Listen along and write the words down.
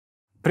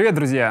Привет,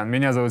 друзья!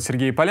 Меня зовут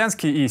Сергей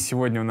Полянский, и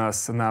сегодня у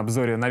нас на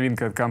обзоре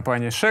новинка от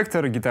компании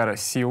Schecter, гитара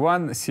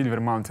C1 Silver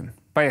Mountain.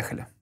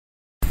 Поехали!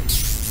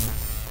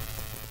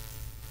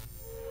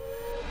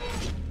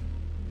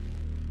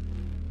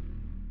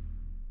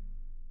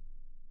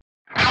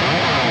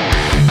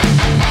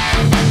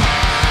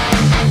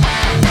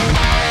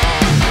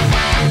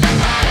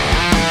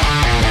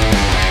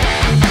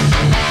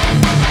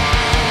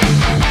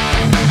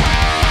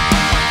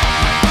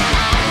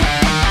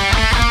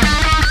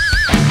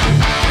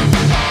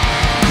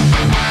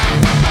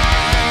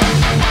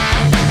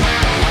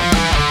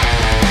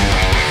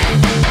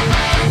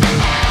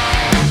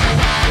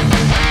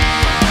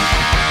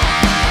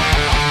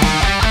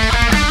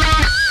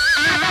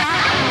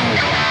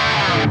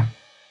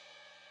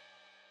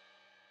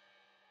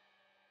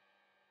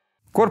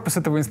 Корпус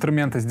этого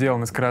инструмента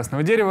сделан из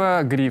красного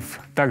дерева, гриф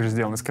также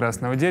сделан из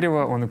красного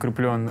дерева, он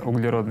укреплен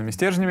углеродными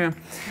стержнями.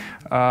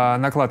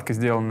 Накладка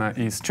сделана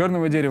из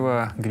черного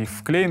дерева, гриф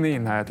вклеенный,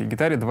 на этой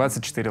гитаре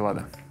 24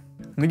 лада.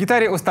 На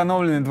гитаре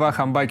установлены два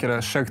хамбакера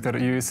Schecter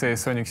USA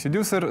Sonic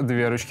Seducer,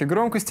 две ручки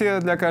громкости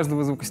для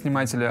каждого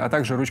звукоснимателя, а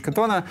также ручка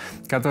тона,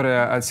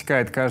 которая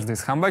отсекает каждый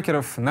из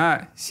хамбакеров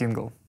на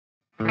сингл.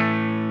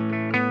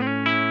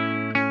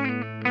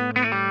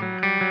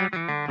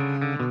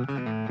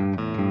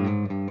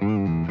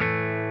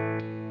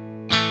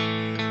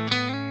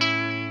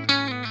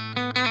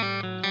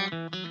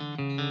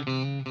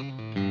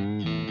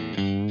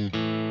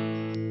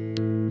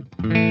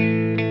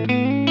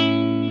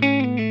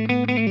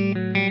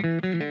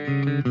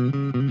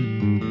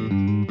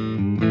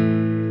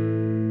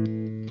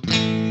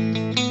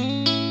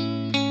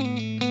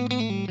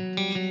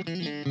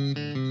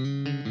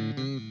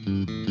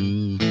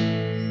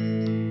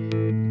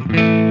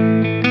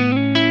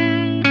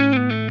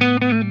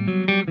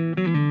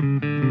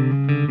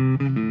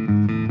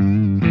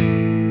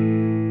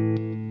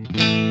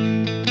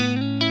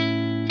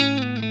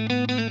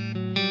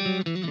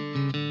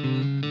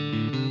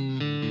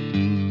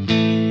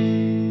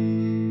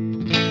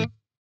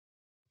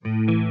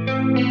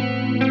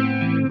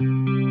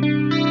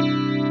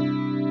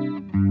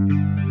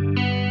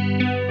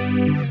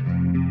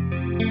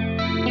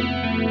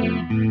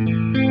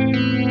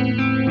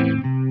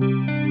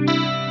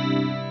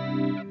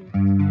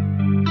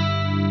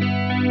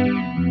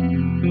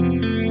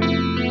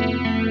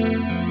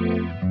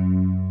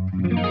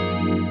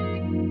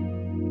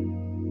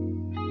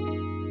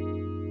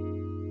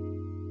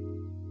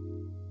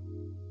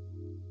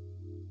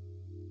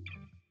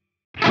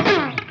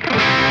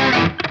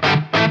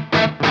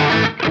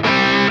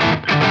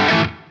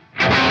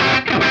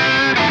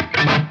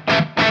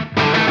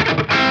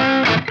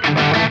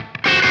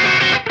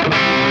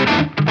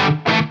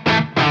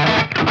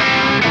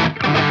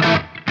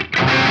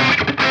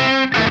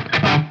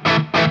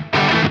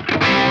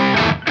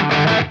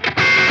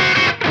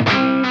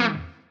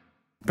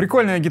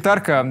 Прикольная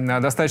гитарка,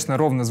 достаточно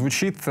ровно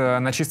звучит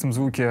на чистом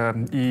звуке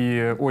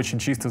и очень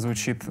чисто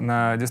звучит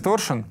на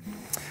дисторшн.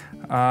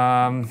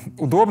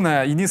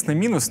 Удобная. Единственный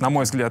минус, на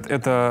мой взгляд,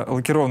 это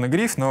лакированный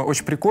гриф, но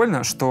очень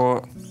прикольно,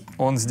 что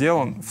он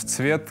сделан в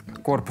цвет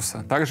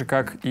корпуса, так же,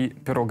 как и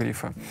перо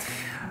грифа.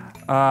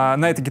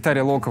 На этой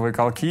гитаре локовые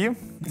колки,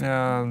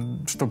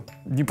 что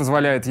не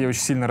позволяет ей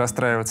очень сильно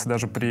расстраиваться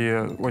даже при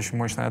очень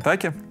мощной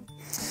атаке.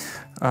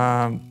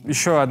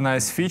 Еще одна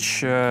из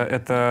фич —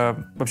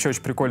 это вообще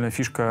очень прикольная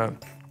фишка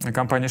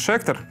компании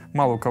Schecter.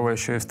 Мало у кого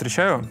еще я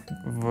встречаю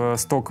в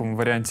стоковом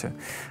варианте.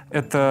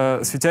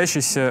 Это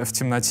светящиеся в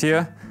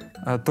темноте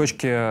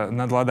точки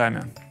над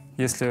ладами.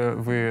 Если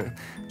вы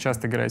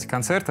часто играете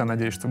концерты,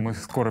 надеюсь, что мы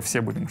скоро все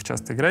будем их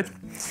часто играть,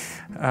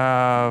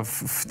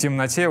 в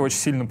темноте очень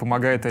сильно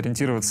помогает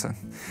ориентироваться.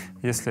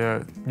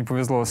 Если не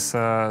повезло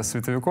с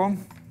световиком,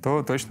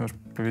 то точно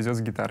повезет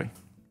с гитарой.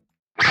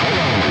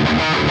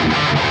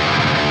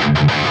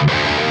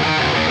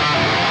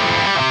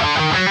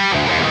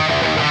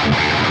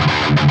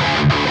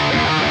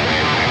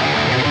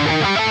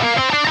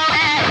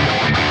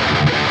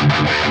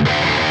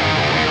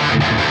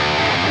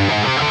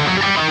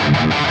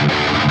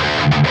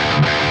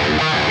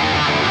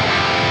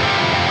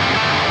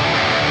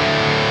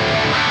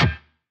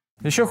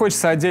 Еще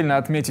хочется отдельно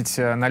отметить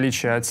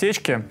наличие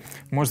отсечки.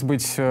 Может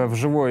быть, в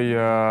живой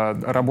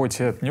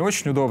работе это не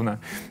очень удобно,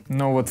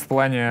 но вот в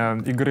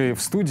плане игры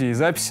в студии и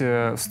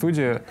записи в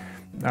студии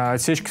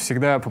отсечка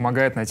всегда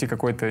помогает найти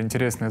какое-то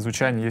интересное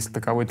звучание, если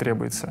таковой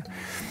требуется.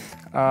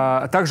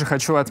 Также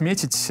хочу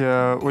отметить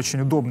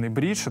очень удобный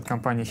бридж от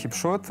компании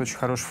Hipshot, очень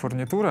хорошая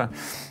фурнитура.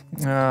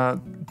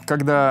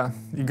 Когда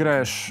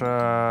играешь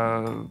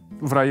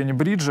в районе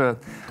бриджа,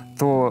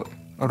 то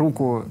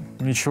руку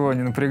ничего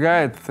не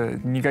напрягает,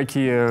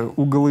 никакие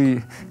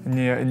углы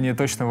не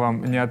точно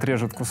вам не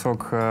отрежут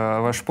кусок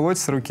вашей плоти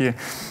с руки.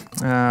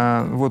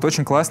 Вот,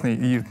 очень классный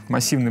и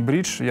массивный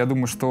бридж. Я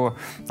думаю, что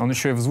он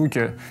еще и в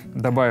звуке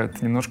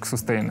добавит немножко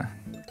сустейна.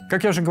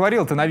 Как я уже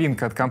говорил, это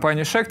новинка от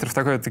компании Schecter в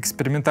такой вот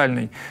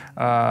экспериментальной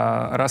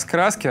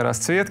раскраске,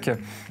 расцветке.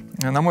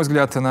 На мой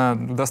взгляд, она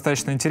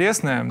достаточно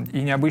интересная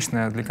и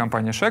необычная для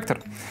компании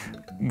Schecter.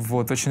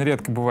 Вот, очень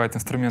редко бывают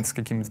инструменты с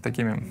какими-то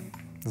такими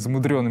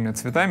замудренными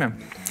цветами.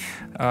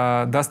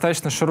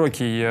 Достаточно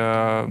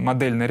широкий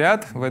модельный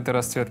ряд в этой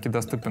расцветке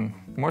доступен.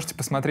 Можете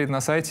посмотреть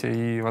на сайте,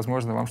 и,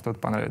 возможно, вам что-то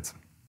понравится.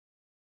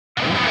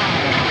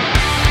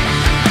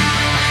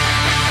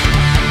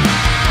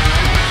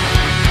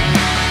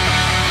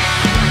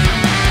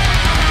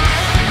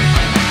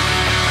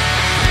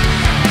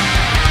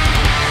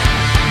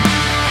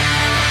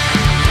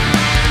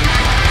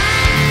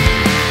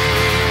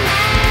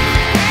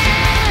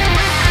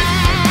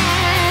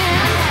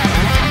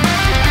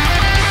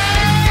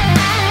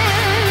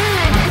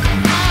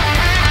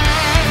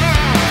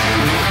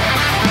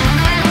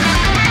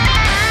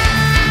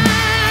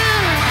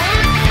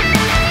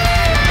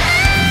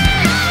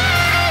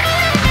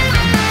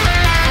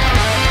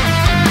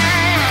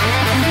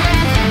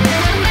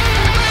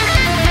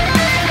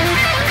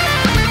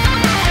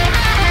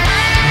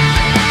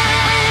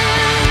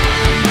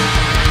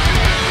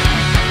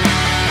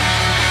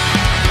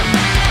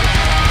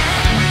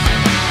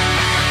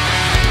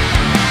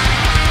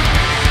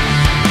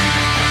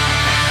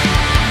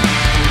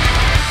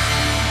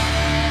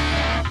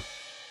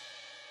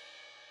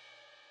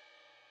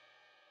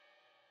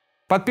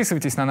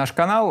 Подписывайтесь на наш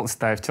канал,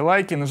 ставьте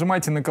лайки,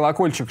 нажимайте на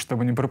колокольчик,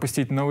 чтобы не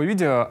пропустить новые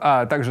видео,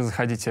 а также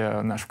заходите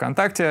в наш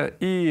ВКонтакте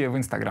и в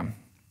Инстаграм.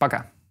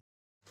 Пока!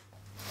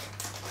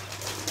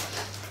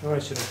 Давай,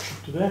 Серег,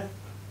 чуть туда,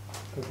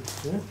 капельку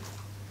туда,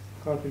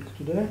 капельку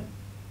туда,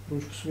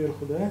 ручку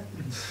сверху, да?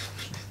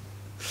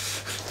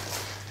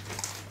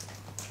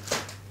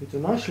 Это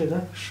нашли,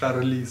 да?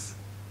 Шарлиз.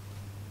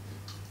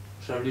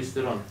 Шарлиз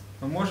Терон.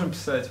 Мы можем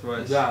писать,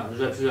 Вась? Да,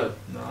 уже пишет.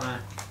 Давай.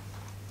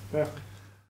 Поехали.